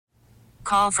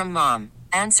call from mom.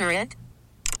 Answer it.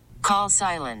 Call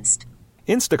silenced.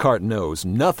 Instacart knows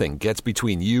nothing gets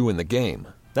between you and the game.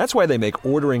 That's why they make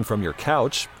ordering from your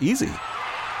couch easy.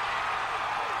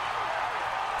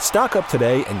 Stock up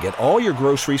today and get all your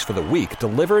groceries for the week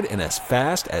delivered in as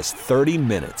fast as 30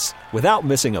 minutes without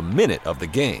missing a minute of the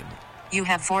game. You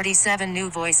have 47 new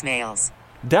voicemails.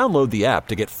 Download the app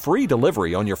to get free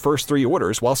delivery on your first 3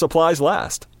 orders while supplies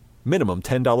last. Minimum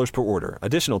 $10 per order.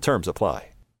 Additional terms apply.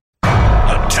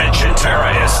 Attention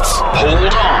terrorists.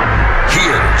 Hold on.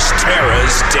 Here's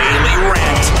Tara's Daily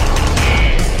Rant.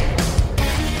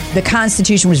 The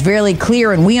Constitution was very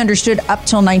clear, and we understood up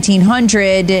till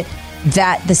 1900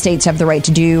 that the states have the right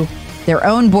to do their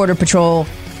own border patrol,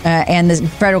 and the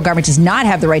federal government does not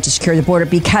have the right to secure the border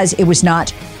because it was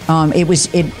not.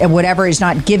 Whatever is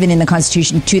not given in the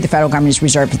Constitution to the federal government is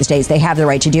reserved for the states. They have the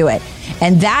right to do it,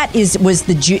 and that was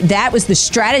the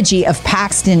strategy of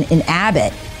Paxton and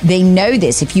Abbott. They know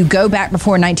this. If you go back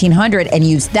before 1900 and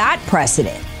use that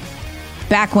precedent,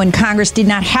 back when Congress did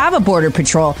not have a border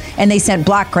patrol and they sent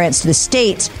block grants to the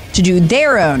states to do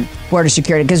their own border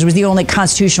security because it was the only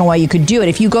constitutional way you could do it.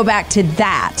 If you go back to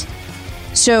that,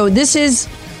 so this is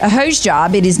a hose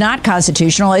job. It is not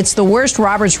constitutional. It's the worst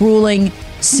Roberts ruling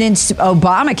since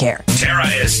Obamacare. Tara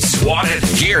is swatted.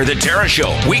 Hear the Tara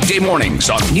Show weekday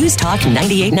mornings on News Talk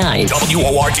 98.9.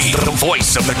 WORD, the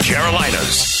voice of the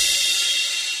Carolinas.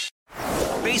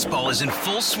 Baseball is in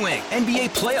full swing.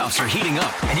 NBA playoffs are heating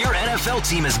up, and your NFL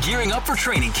team is gearing up for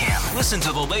training camp. Listen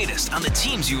to the latest on the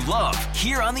teams you love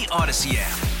here on the Odyssey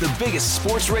app. The biggest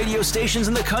sports radio stations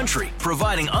in the country,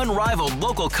 providing unrivaled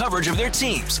local coverage of their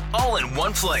teams, all in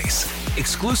one place.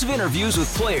 Exclusive interviews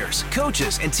with players,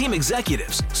 coaches, and team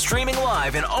executives, streaming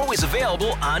live and always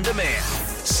available on demand.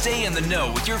 Stay in the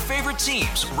know with your favorite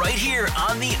teams right here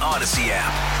on the Odyssey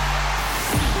app.